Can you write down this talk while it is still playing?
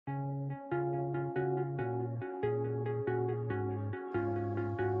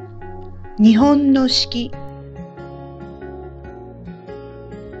日本の四季。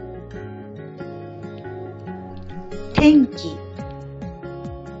天気。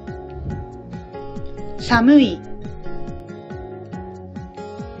寒い、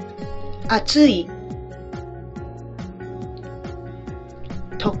暑い、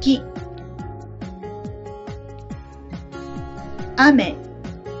時、雨、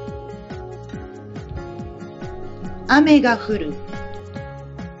雨が降る、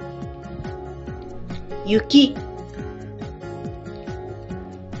雪、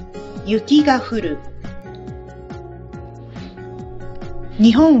雪が降る。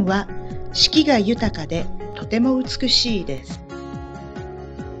日本は四季が豊かでとても美しいです。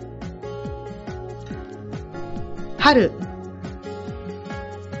春。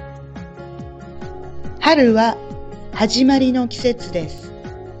春は始まりの季節です。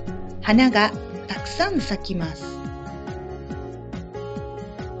花がたくさん咲きます。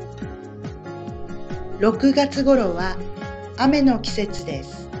6月頃は雨の季節で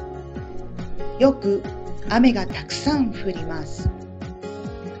す。よく雨がたくさん降ります。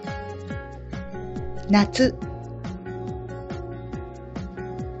夏。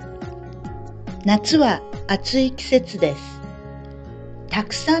夏は暑い季節です。た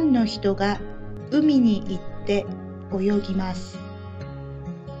くさんの人が海に行って泳ぎます。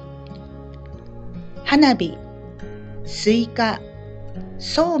花火、スイカ、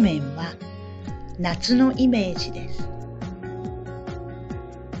そうめんは夏のイメージです。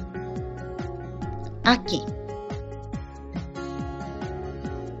秋。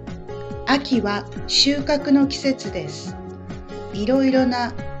秋は収穫の季節です。いろいろ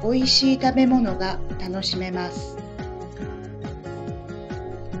なおいしい食べ物が楽しめます。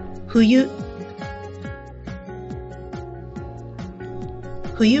冬。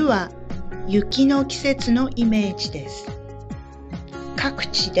冬は雪の季節のイメージです。各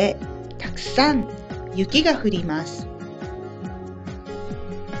地でたくさん雪が降ります。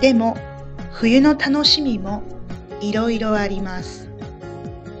でも冬の楽しみもいろいろあります。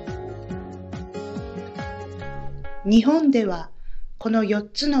日本ではこの4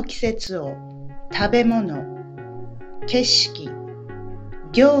つの季節を食べ物、景色、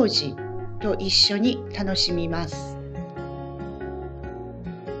行事と一緒に楽しみます。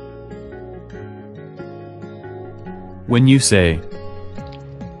When you say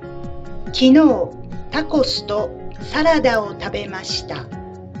昨日タコスとサラダを食べました。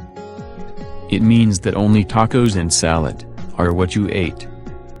it means that only tacos and salad are what you ate.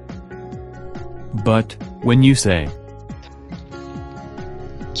 But when you say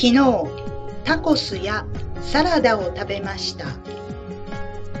昨日タコスやサラダを食べました。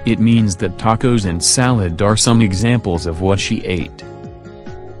it means that tacos and salad are some examples of what she ate.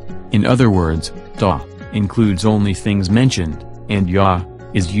 In other words, ta includes only things mentioned, and ya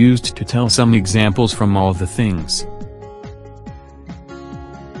is used to tell some examples from all the things.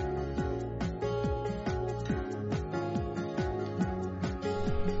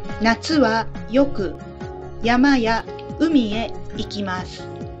 夏はよく山や海へ行きます。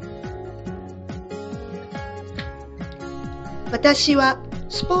私は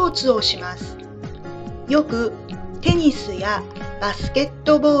スポーツをします。よくテニスやバスケッ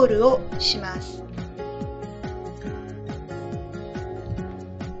トボールをします。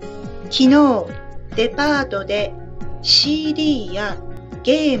昨日デパートで CD や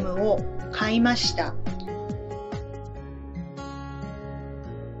ゲームを買いました。